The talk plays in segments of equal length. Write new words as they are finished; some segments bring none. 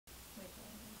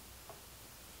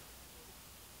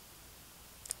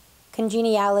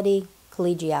Congeniality,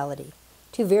 collegiality.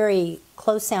 Two very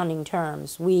close-sounding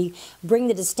terms. We bring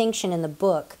the distinction in the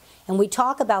book, and we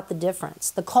talk about the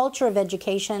difference. The culture of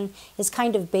education is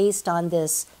kind of based on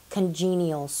this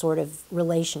congenial sort of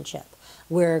relationship.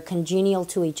 We're congenial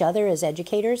to each other as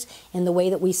educators in the way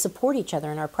that we support each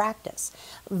other in our practice.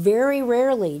 Very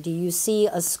rarely do you see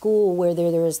a school where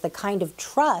there is the kind of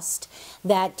trust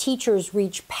that teachers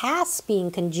reach past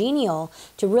being congenial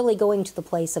to really going to the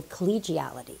place of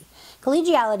collegiality.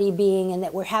 Collegiality being in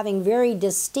that we're having very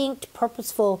distinct,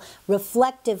 purposeful,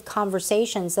 reflective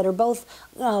conversations that are both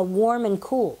warm and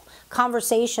cool.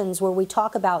 Conversations where we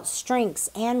talk about strengths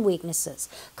and weaknesses.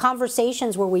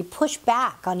 Conversations where we push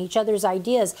back on each other's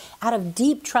ideas out of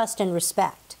deep trust and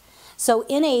respect. So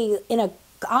in a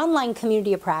online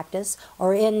community of practice,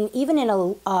 or even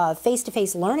in a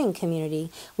face-to-face learning community,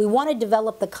 we want to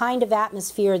develop the kind of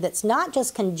atmosphere that's not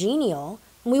just congenial.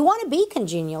 We want to be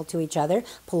congenial to each other,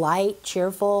 polite,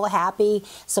 cheerful, happy,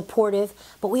 supportive,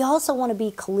 but we also want to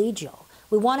be collegial.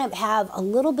 We want to have a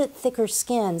little bit thicker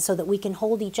skin so that we can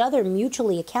hold each other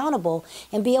mutually accountable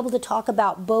and be able to talk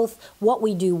about both what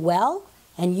we do well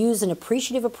and use an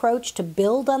appreciative approach to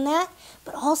build on that,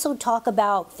 but also talk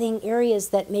about areas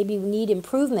that maybe need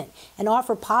improvement and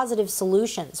offer positive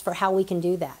solutions for how we can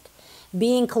do that.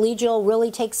 Being collegial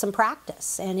really takes some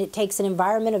practice, and it takes an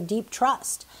environment of deep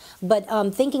trust. But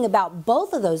thinking about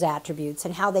both of those attributes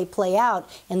and how they play out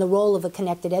in the role of a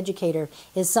connected educator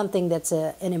is something that's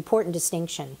an important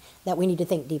distinction that we need to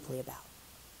think deeply about.